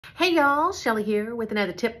Hey y'all, Shelley here with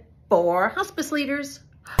another tip for hospice leaders.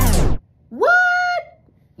 What?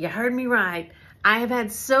 You heard me right. I have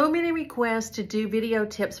had so many requests to do video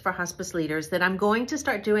tips for hospice leaders that I'm going to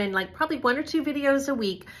start doing like probably 1 or 2 videos a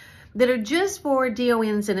week that are just for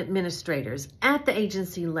DONs and administrators at the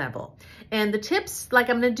agency level. And the tips, like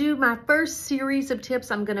I'm going to do my first series of tips,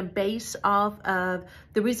 I'm going to base off of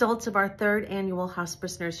the results of our 3rd annual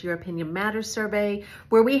Hospice Nurse Your Opinion Matters survey,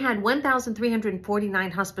 where we had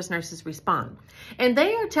 1,349 hospice nurses respond. And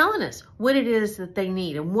they are telling us what it is that they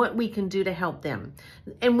need and what we can do to help them.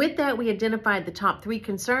 And with that, we identified the top 3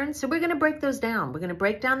 concerns. So we're going to break those down. We're going to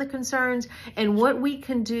break down the concerns and what we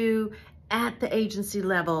can do at the agency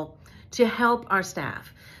level to help our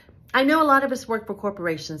staff. I know a lot of us work for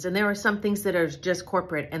corporations, and there are some things that are just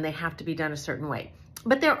corporate and they have to be done a certain way.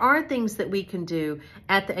 But there are things that we can do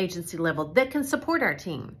at the agency level that can support our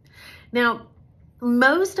team. Now,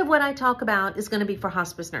 most of what I talk about is going to be for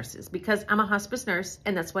hospice nurses because I'm a hospice nurse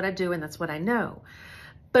and that's what I do and that's what I know.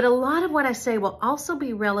 But a lot of what I say will also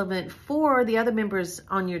be relevant for the other members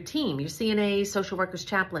on your team, your CNAs, social workers,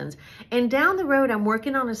 chaplains. And down the road, I'm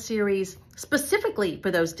working on a series specifically for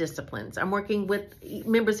those disciplines. I'm working with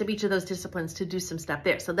members of each of those disciplines to do some stuff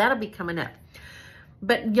there. So that'll be coming up.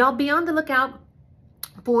 But y'all be on the lookout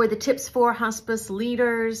for the tips for hospice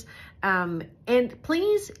leaders. And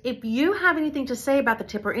please, if you have anything to say about the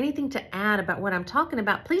tip or anything to add about what I'm talking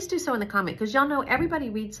about, please do so in the comment because y'all know everybody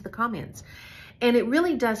reads the comments. And it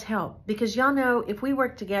really does help because y'all know if we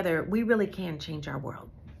work together, we really can change our world.